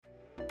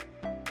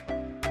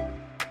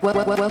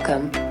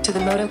Welcome to the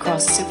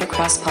Motocross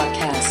Supercross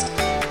podcast.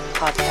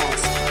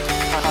 Podcast.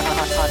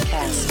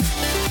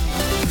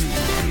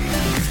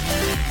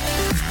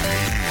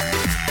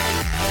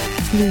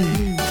 3,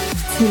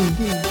 2,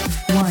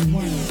 1,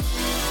 0.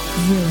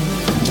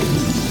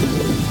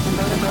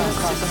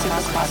 Motocross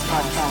Supercross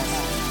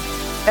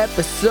podcast.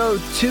 Episode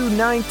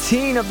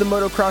 219 of the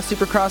Motocross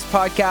Supercross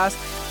podcast.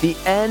 The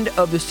end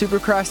of the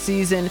Supercross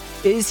season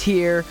is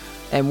here,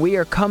 and we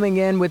are coming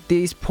in with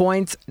these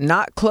points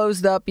not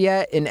closed up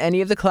yet in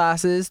any of the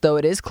classes, though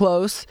it is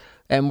close,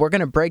 and we're going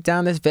to break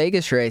down this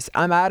Vegas race.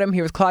 I'm Adam,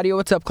 here with Claudio.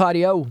 What's up,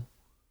 Claudio?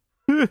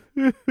 This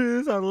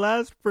is our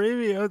last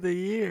preview of the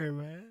year,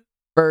 man.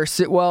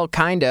 Well,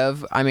 kind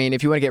of. I mean,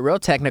 if you want to get real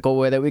technical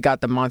with it, we got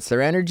the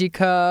Monster Energy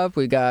Cup.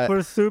 We got For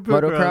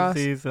Supercross Motocross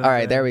season. All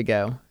right, man. there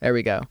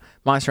we go.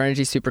 Monster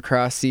Energy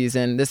Supercross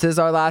season. This is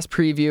our last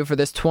preview for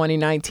this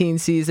 2019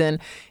 season,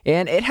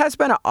 and it has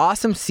been an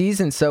awesome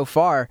season so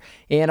far.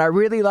 And I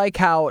really like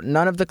how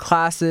none of the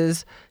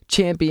classes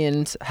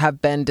champions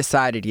have been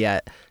decided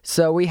yet.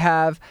 So we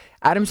have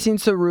Adam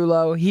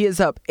Cianciarulo. He is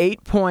up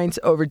 8 points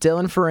over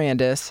Dylan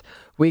Ferrandis.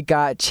 We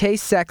got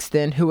Chase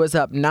Sexton, who was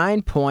up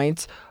 9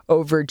 points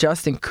over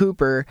Justin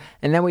Cooper.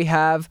 And then we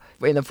have,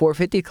 in the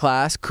 450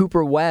 class,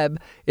 Cooper Webb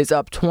is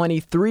up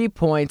 23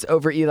 points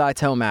over Eli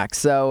Tomac.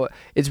 So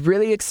it's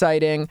really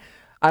exciting.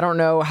 I don't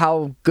know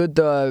how good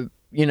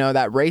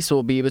that race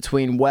will be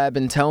between Webb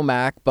and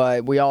Tomac,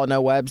 but we all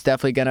know Webb's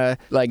definitely going to,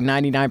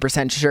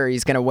 99% sure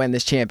he's going to win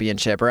this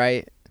championship,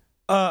 right?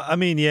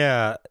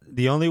 Yeah.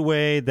 The only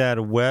way that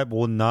Webb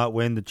will not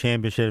win the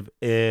championship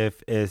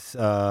if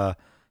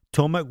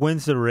Tomac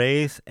wins the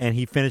race and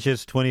he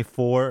finishes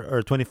 24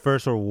 or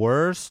 21st or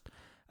worse.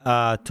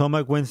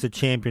 Tomac wins the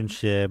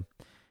championship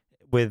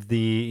with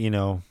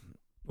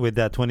with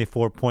that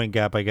 24-point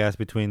gap, I guess,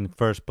 between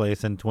first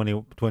place and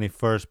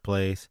 21st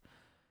place.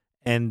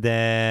 And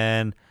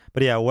then,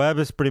 but yeah, Webb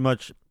is pretty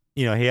much,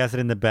 he has it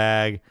in the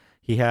bag.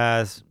 He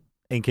has,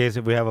 in case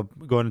if we have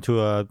going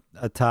into a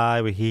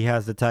tie, he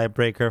has the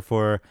tiebreaker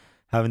for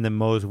having the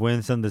most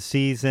wins on the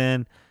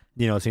season.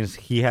 Since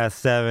he has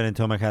 7 and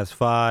Tomac has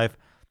 5.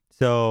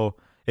 So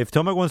if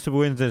Tomac wants to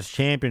win this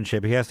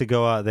championship, he has to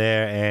go out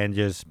there and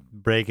just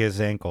break his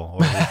ankle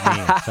or his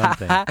knee or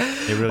something.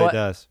 It really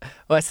does.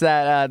 What's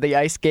that? The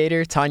ice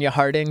skater, Tanya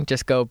Harding,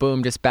 just go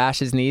boom, just bash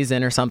his knees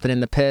in or something in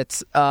the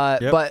pits.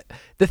 Yep. But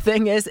the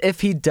thing is,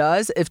 if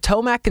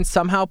Tomac can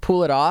somehow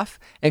pull it off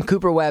and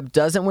Cooper Webb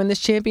doesn't win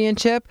this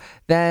championship,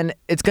 then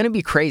it's going to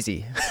be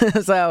crazy.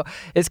 So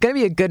it's going to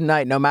be a good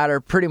night no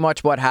matter pretty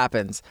much what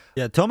happens.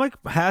 Yeah, Tomac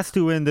has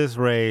to win this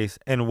race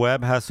and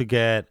Webb has to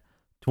get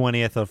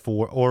 20th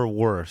or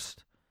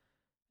worst.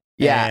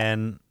 Yeah.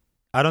 And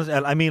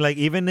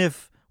even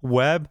if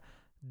Webb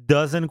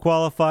doesn't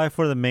qualify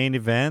for the main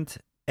event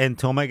and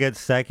Tomac gets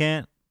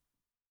second,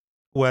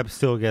 Webb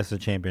still gets the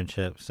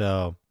championship.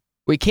 So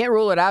we can't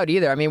rule it out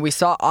either. I mean, we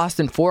saw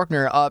Austin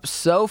Faulkner up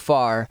so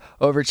far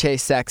over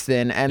Chase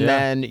Sexton and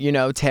then,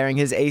 tearing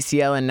his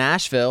ACL in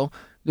Nashville,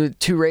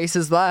 2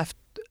 races left.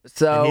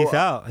 So and he's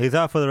out. He's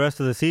out for the rest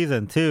of the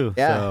season too.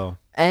 Yeah. So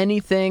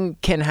anything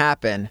can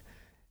happen.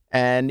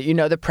 And,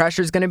 the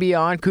pressure's going to be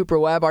on. Cooper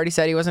Webb already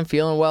said he wasn't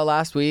feeling well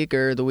last week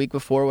or the week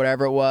before,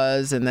 whatever it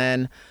was. And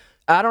then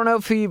I don't know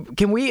if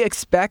can we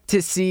expect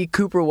to see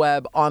Cooper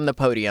Webb on the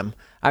podium?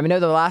 I mean,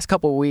 the last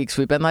couple of weeks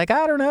we've been like,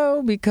 I don't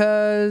know,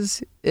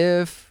 because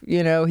if,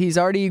 he's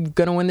already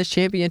going to win this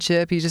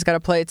championship, he's just got to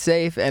play it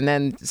safe. And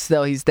then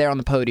still he's there on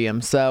the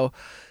podium. So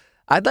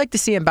I'd like to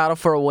see him battle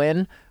for a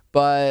win.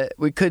 But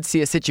we could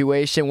see a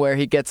situation where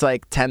he gets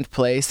 10th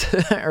place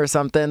or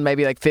something,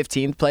 maybe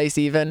 15th place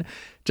even.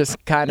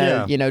 Just kind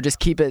of, just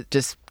keep it,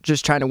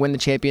 just trying to win the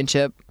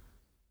championship.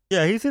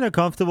 Yeah, he's in a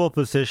comfortable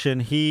position.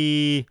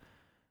 He's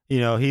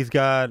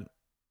got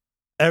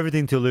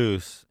everything to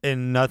lose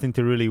and nothing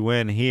to really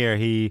win here.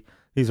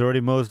 He's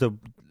already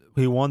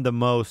he won the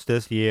most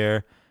this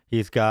year.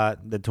 He's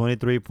got the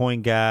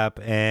 23-point gap,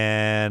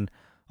 and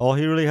all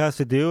he really has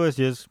to do is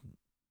just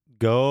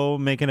go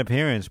make an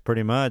appearance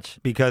pretty much,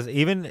 because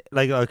even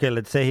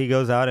let's say he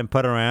goes out and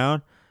put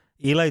around,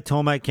 Eli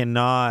Tomac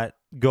cannot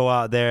go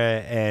out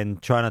there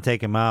and try to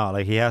take him out.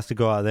 He has to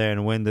go out there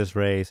and win this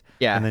race,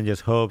 and then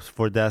just hopes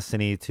for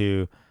destiny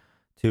to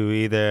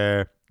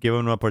either give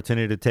him an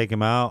opportunity to take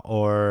him out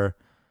or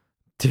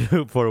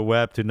for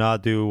Webb to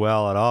not do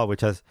well at all,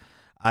 which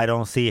I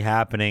don't see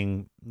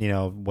happening.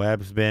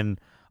 Webb's been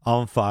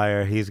on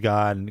fire. He's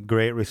gotten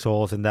great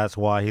results, and that's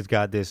why he's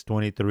got this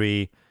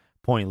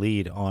 23-point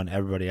lead on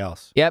everybody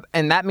else. Yep,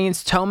 and that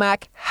means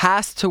Tomac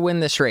has to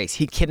win this race.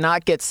 He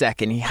cannot get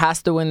second. He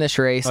has to win this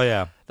race. Oh,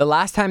 yeah. The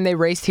last time they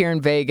raced here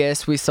in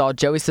Vegas, we saw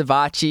Joey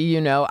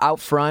Savacci, out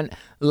front,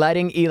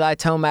 letting Eli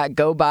Tomac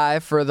go by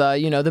for the,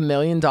 the $1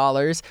 million.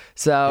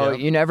 So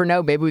you never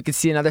know. Maybe we could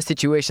see another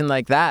situation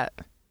like that.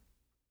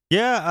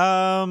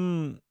 Yeah,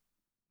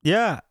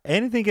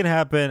 anything can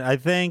happen. I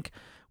think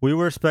we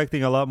were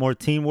expecting a lot more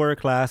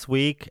teamwork last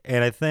week,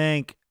 and I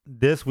think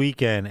this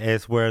weekend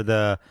is where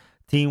the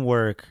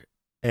teamwork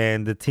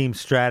and the team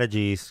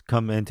strategies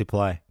come into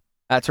play.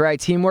 That's right.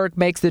 Teamwork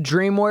makes the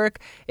dream work.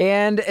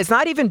 And it's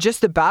not even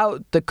just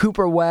about the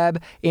Cooper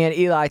Webb and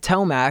Eli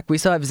Tomac. We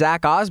still have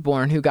Zach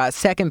Osborne, who got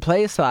second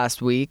place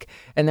last week.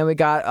 And then we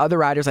got other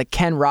riders like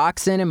Ken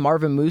Roxon and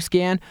Marvin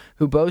Musquin,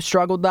 who both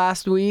struggled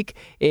last week.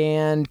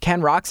 And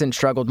Ken Roxon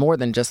struggled more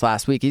than just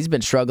last week. He's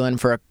been struggling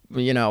for,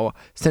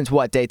 since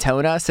what,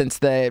 Daytona? Since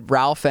the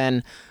Ralph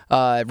and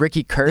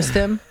Ricky cursed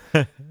him?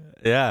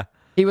 Yeah.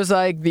 He was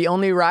like the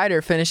only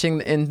rider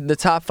finishing in the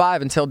top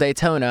 5 until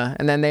Daytona,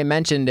 and then they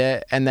mentioned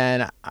it, and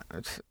then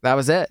that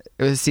was it.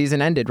 It was season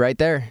ended right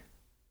there.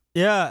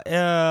 Yeah,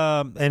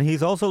 and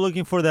he's also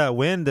looking for that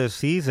win this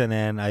season,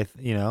 and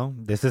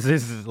this is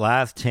his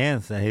last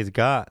chance that he's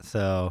got.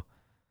 So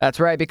that's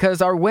right, because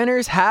our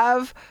winners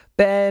have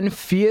been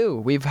few.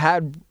 We've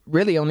had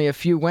really only a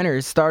few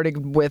winners,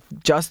 starting with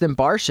Justin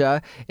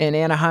Barcia in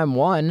Anaheim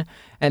 1,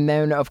 and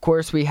then of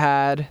course we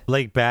had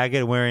Blake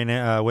Baggett winning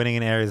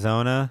in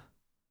Arizona.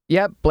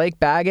 Yep, Blake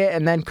Baggett,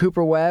 and then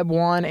Cooper Webb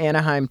won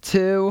Anaheim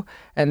 2,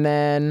 and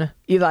then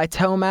Eli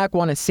Tomac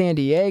won in San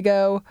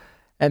Diego,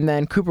 and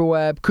then Cooper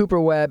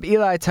Webb,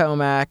 Eli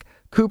Tomac,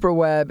 Cooper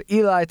Webb,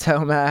 Eli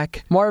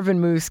Tomac, Marvin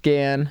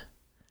Musquin,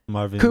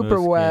 Cooper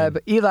Webb,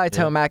 Eli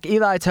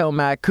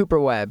Tomac, Cooper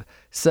Webb.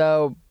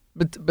 So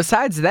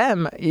besides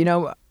them, I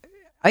think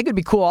it'd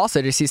be cool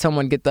also to see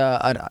someone get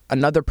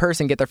another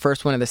person get their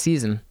first win of the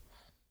season.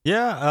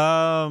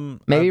 Yeah,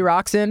 maybe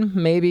Roxon,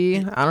 maybe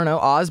I don't know,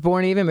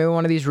 Osborne, even maybe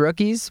one of these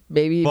rookies,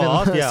 maybe even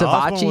Savachi.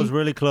 Osborne was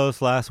really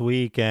close last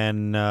week,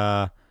 and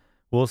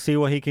we'll see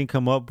what he can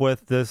come up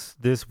with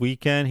this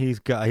weekend. He's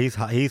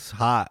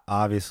hot.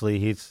 Obviously,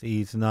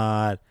 he's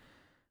not,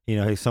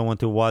 he's someone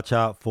to watch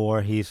out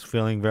for. He's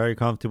feeling very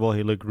comfortable.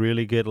 He looked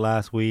really good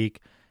last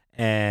week,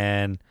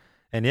 and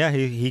yeah,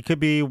 he could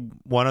be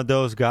one of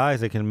those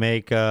guys that can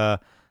make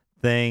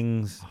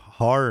things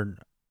hard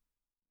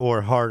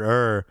or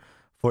harder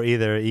for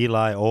either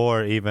Eli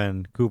or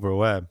even Cooper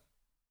Webb.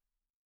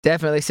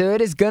 Definitely. So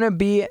it is going to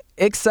be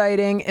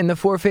exciting in the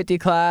 450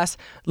 class,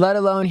 let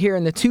alone here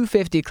in the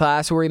 250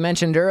 class, where we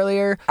mentioned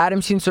earlier,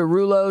 Adam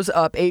Cianciarulo's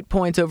up 8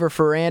 points over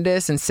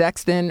Ferrandis, and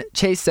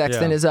Chase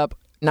Sexton is up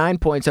 9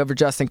 points over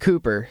Justin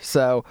Cooper.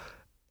 So,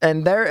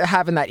 and they're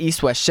having that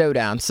East-West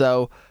showdown.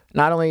 So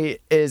not only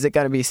is it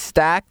going to be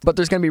stacked, but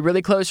there's going to be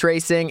really close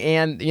racing,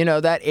 and,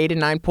 that 8 and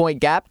 9 point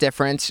gap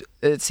difference,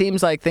 it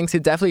seems like things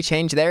could definitely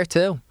change there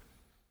too.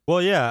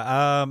 Well,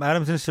 yeah,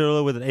 Adam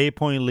Cianciarulo with an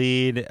 8-point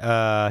lead.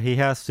 He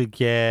has to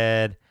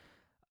get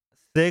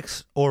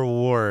 6 or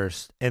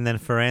worse, and then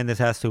Ferrandis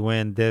has to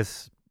win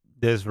this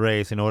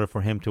race in order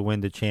for him to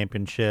win the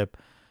championship.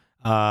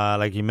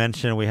 Like you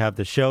mentioned, we have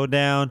the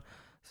showdown,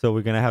 so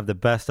we're going to have the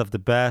best of the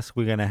best.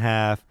 We're going to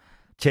have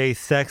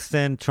Chase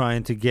Sexton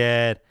trying to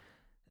get,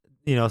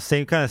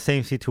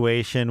 same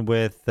situation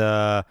with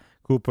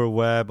Cooper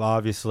Webb,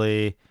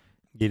 obviously.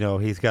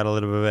 He's got a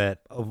little bit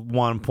of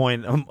 1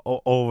 point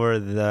over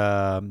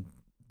the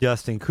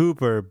Justin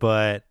Cooper,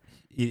 but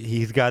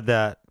he's got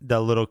that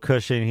little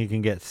cushion. He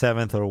can get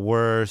 7th or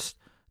worse.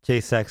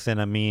 Chase Sexton,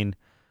 and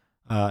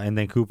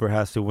then Cooper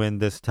has to win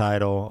this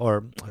title,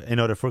 or in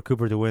order for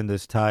Cooper to win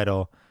this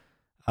title,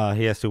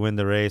 he has to win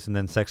the race, and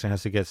then Sexton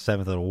has to get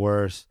 7th or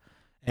worse.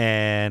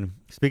 And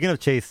speaking of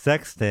Chase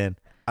Sexton,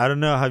 I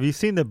don't know, have you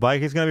seen the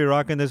bike he's going to be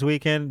rocking this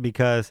weekend?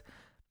 Because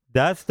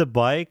that's the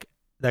bike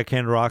that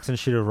Ken Roxon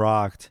should have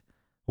rocked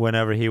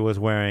whenever he was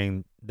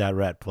wearing that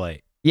red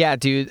plate. Yeah,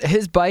 dude,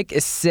 his bike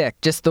is sick.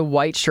 Just the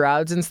white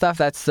shrouds and stuff,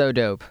 that's so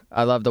dope.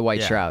 I love the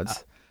white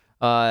shrouds.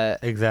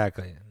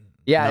 Exactly.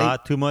 Yeah,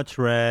 not too much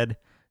red.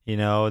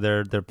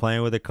 They're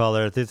playing with the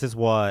colors. This is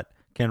what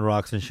Ken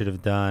Roxon should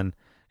have done,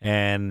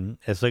 and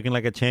it's looking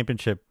like a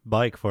championship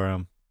bike for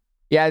him.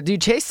 Yeah, dude,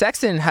 Chase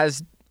Sexton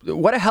has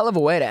what a hell of a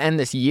way to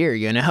end this year.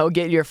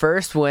 Get your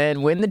first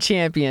win the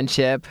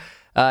championship.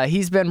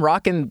 He's been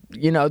rocking,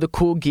 the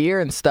cool gear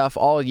and stuff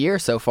all year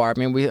so far.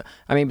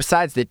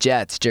 Besides the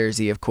Jets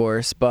jersey, of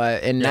course,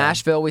 but in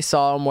Nashville we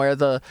saw him wear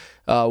the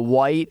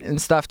white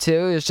and stuff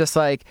too. It's just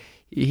like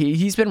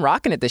he's been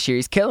rocking it this year.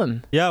 He's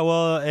killing. Yeah,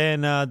 well,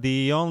 and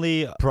the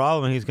only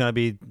problem he's going to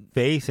be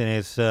facing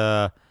is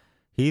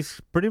he's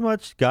pretty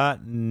much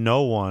got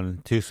no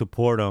one to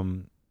support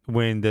him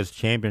win this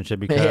championship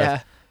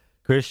because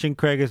Christian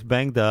Craig is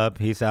banged up.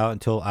 He's out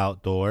until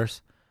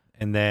outdoors.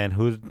 And then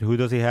who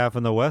does he have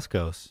on the West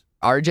Coast?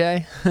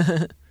 RJ?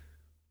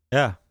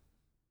 Yeah.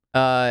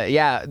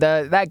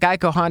 That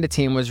Geico Honda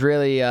team was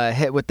really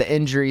hit with the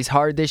injuries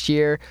hard this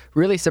year.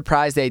 Really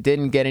surprised they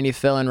didn't get any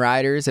fill-in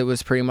riders. It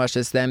was pretty much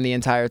just them the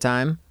entire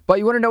time. But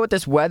you want to know what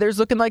this weather's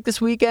looking like this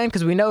weekend?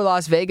 Because we know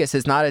Las Vegas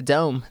is not a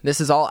dome. This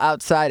is all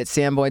outside at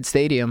Sam Boyd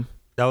Stadium.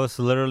 That was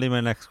literally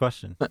my next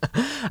question.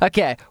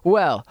 Okay,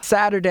 well,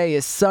 Saturday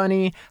is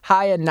sunny,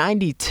 high at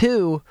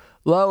 92,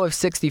 low of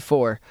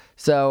 64.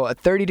 So a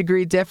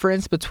 30-degree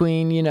difference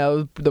between,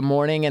 the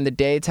morning and the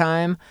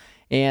daytime.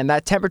 And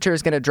that temperature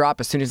is going to drop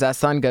as soon as that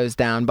sun goes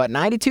down. But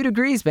 92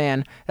 degrees,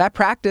 man, that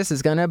practice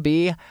is going to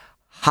be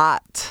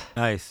hot.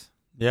 Nice.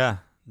 Yeah,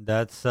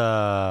 that's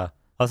a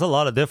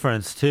lot of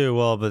difference, too.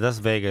 Well, but that's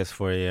Vegas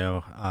for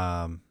you.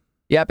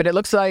 Yeah, but it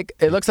looks like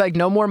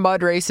no more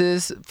mud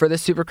races for the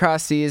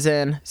Supercross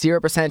season.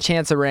 0%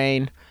 chance of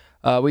rain.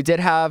 We did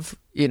have,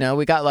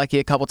 we got lucky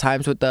a couple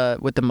times with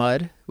the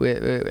mud.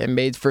 It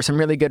made for some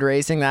really good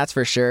racing, that's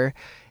for sure.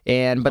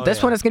 But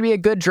this one is going to be a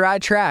good dry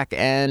track,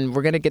 and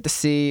we're going to get to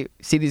see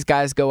these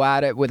guys go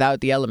at it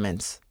without the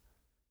elements.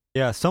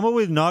 Yeah, someone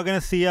we're not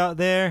going to see out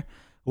there.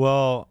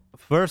 Well,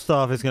 first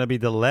off, it's going to be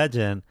the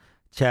legend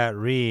Chad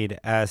Reed,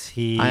 as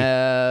he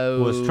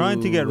was trying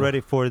to get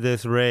ready for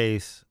this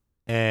race.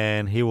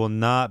 And he will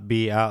not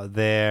be out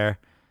there,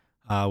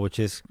 which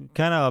is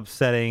kind of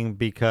upsetting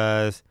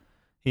because,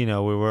 we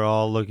were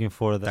all looking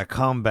for that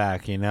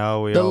comeback, The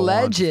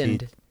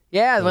legend.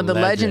 Yeah, when the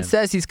legend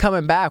says he's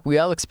coming back, we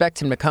all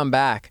expect him to come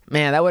back.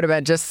 Man, that would have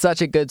been just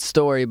such a good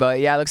story. But,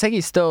 yeah, it looks like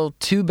he's still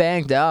too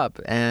banged up.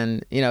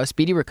 And,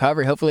 speedy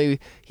recovery. Hopefully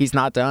he's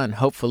not done.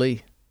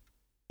 Hopefully.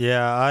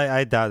 Yeah,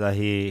 I doubt that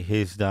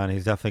he's done.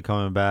 He's definitely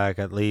coming back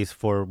at least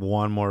for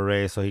one more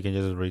race so he can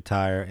just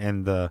retire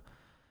in the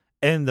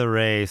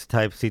race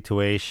type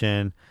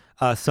situation.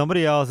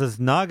 Somebody else is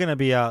not going to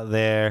be out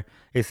there.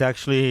 It's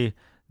actually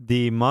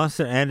the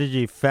Monster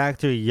Energy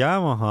Factory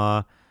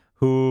Yamaha,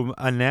 who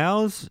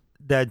announced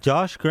that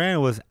Josh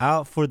Grant was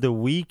out for the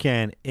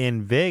weekend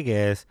in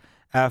Vegas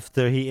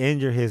after he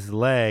injured his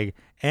leg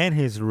and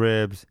his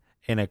ribs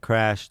in a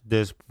crash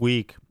this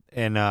week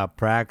in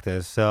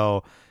practice.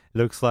 So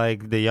looks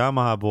like the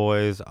Yamaha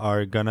boys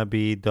are going to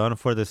be done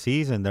for the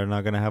season. They're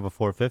not going to have a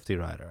 450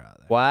 rider out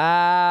there.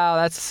 Wow,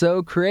 that's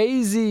so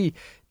crazy.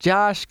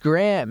 Josh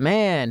Grant,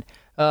 man.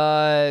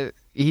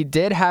 He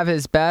did have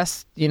his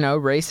best,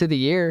 race of the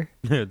year.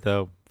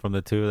 Though, from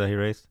the two that he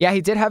raced? Yeah, he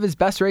did have his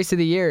best race of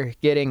the year,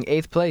 getting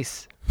 8th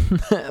place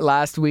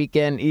last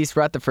weekend, East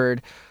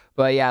Rutherford.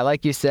 But yeah,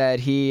 like you said,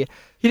 he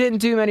didn't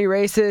do many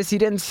races. He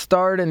didn't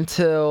start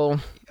until,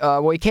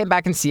 he came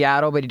back in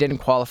Seattle, but he didn't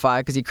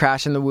qualify because he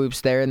crashed in the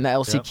whoops there in the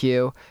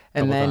LCQ. Yep.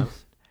 And then,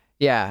 times.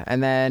 Yeah,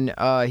 and then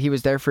he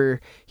was there for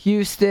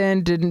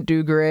Houston, didn't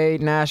do great.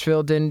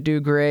 Nashville didn't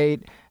do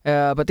great.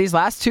 But these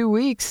last 2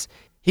 weeks,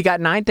 he got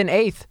 9th and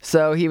 8th.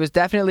 So he was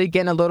definitely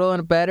getting a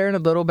little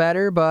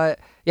better. But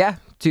yeah,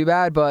 too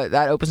bad. But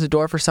that opens the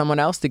door for someone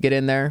else to get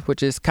in there,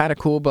 which is kind of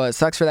cool. But it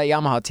sucks for that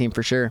Yamaha team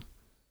for sure.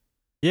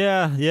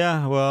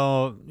 Yeah.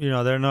 Well,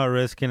 they're not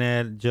risking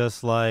it,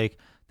 just like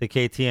the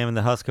KTM and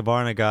the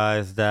Husqvarna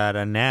guys that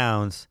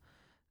announced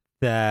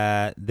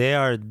that they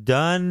are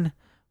done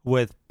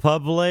with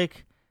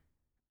public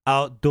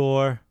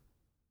outdoor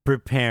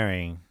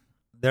preparing.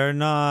 They're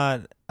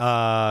not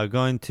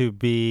going to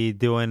be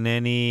doing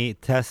any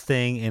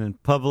testing in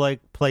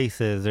public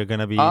places. They're going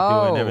to be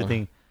doing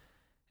everything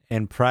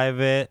in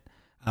private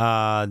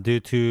due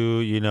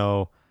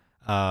to,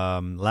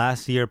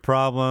 last year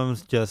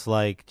problems, just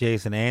like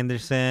Jason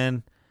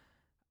Anderson,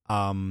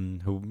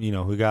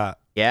 who got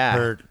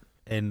hurt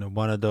in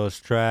one of those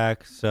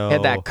tracks. So he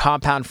had that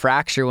compound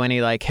fracture when he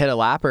hit a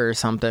lapper or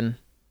something.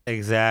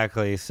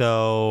 Exactly.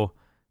 So,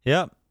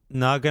 yep,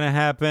 not gonna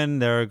happen.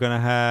 They're gonna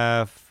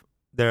have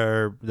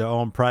their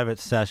own private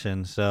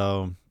session.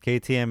 So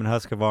KTM and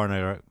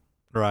Husqvarna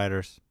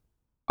riders.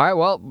 All right,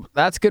 well,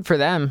 that's good for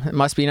them. It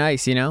must be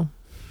nice,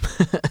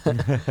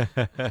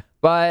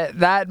 But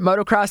that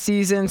motocross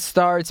season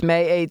starts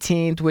May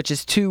 18th, which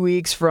is 2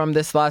 weeks from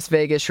this Las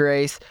Vegas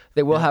race.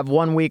 They will have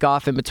 1 week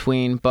off in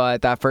between,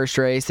 but that first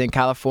race in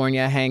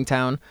California,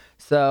 Hangtown.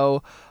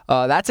 So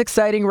that's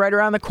exciting, right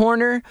around the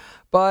corner.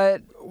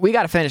 But we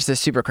got to finish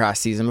this Supercross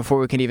season before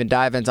we can even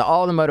dive into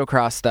all the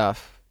motocross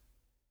stuff.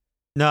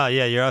 No,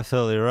 yeah, you're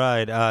absolutely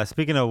right.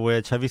 Speaking of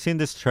which, have you seen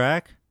this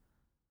track?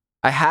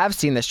 I have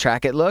seen this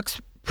track. It looks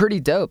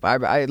pretty dope.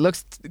 It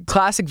looks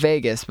classic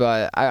Vegas,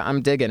 but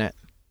I'm digging it.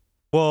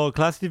 Well,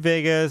 classic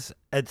Vegas,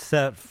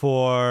 except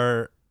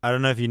for, I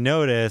don't know if you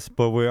noticed,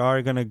 but we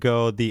are going to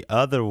go the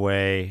other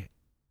way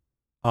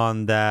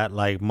on that,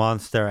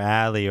 Monster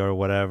Alley or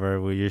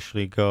whatever. We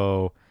usually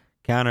go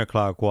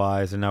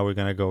counterclockwise, and now we're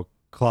going to go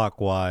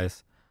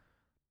clockwise.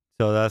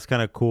 So that's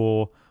kind of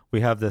cool.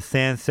 We have the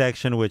sand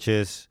section, which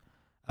is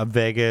a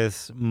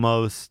Vegas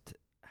most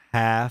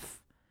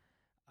half.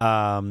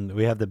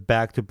 We have the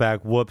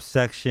back-to-back whoop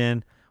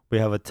section. We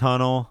have a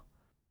tunnel.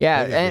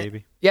 Yeah, Vegas,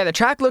 baby. Yeah, the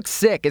track looks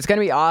sick. It's going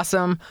to be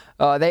awesome.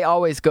 They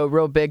always go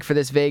real big for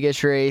this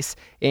Vegas race.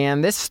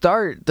 And the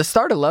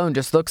start alone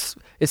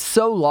is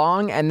so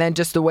long, and then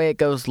just the way it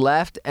goes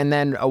left and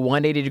then a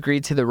 180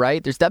 degree to the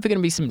right, there's definitely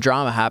going to be some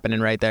drama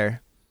happening right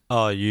there.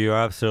 Oh, you're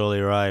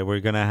absolutely right.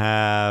 We're going to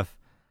have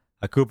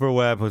a Cooper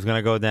Webb who's going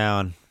to go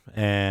down,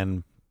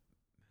 and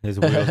his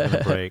wheel's going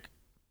to break.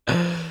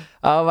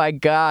 Oh my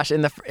gosh!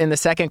 In the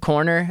second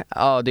corner,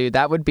 oh dude,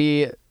 that would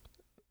be,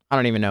 I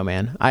don't even know,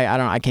 man. I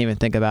can't even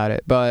think about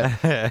it. But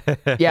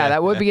yeah,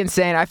 that would be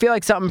insane. I feel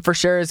like something for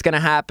sure is gonna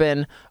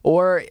happen,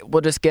 or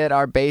we'll just get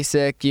our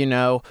basic,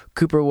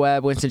 Cooper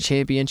Webb wins the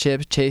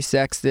championship, Chase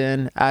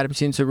Sexton, Adam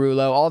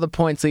Cianciarulo, all the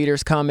points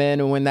leaders come in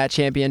and win that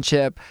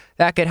championship.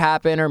 That could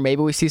happen, or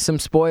maybe we see some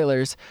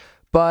spoilers.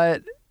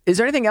 But is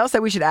there anything else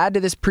that we should add to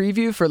this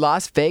preview for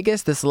Las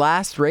Vegas, this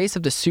last race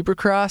of the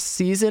Supercross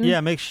season?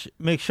 Yeah, make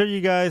sure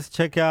you guys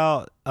check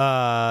out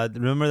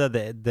remember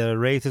that the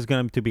race is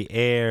going to be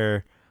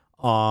aired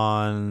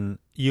on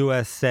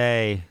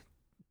USA.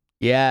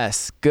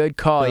 Yes, good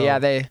call. So- Yeah,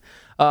 they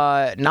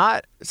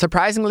not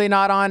surprisingly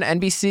not on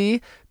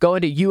NBC,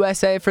 going to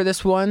USA for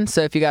this one.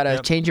 So if you got to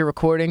Yep. change your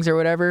recordings or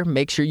whatever,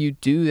 make sure you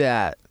do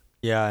that.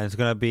 Yeah, it's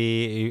going to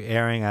be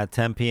airing at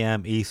 10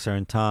 p.m.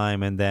 Eastern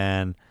time. And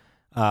then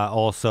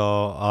also,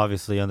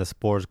 obviously, on the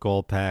Sports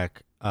Gold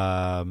Pack,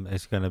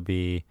 it's going to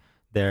be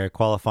their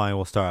qualifying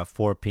will start at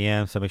 4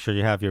 p.m. So make sure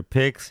you have your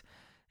picks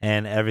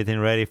and everything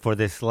ready for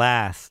this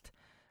last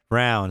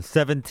round,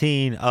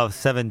 17 of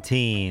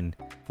 17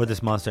 for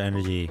this Monster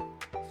Energy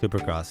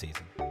Supercross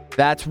season.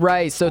 That's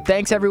right. So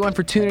thanks everyone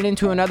for tuning in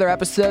to another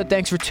episode.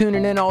 Thanks for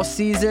tuning in all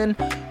season.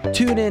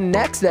 Tune in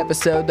next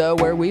episode, though,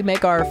 where we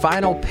make our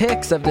final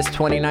picks of this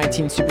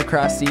 2019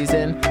 Supercross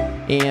season.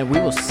 And we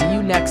will see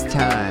you next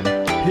time.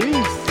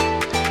 Peace.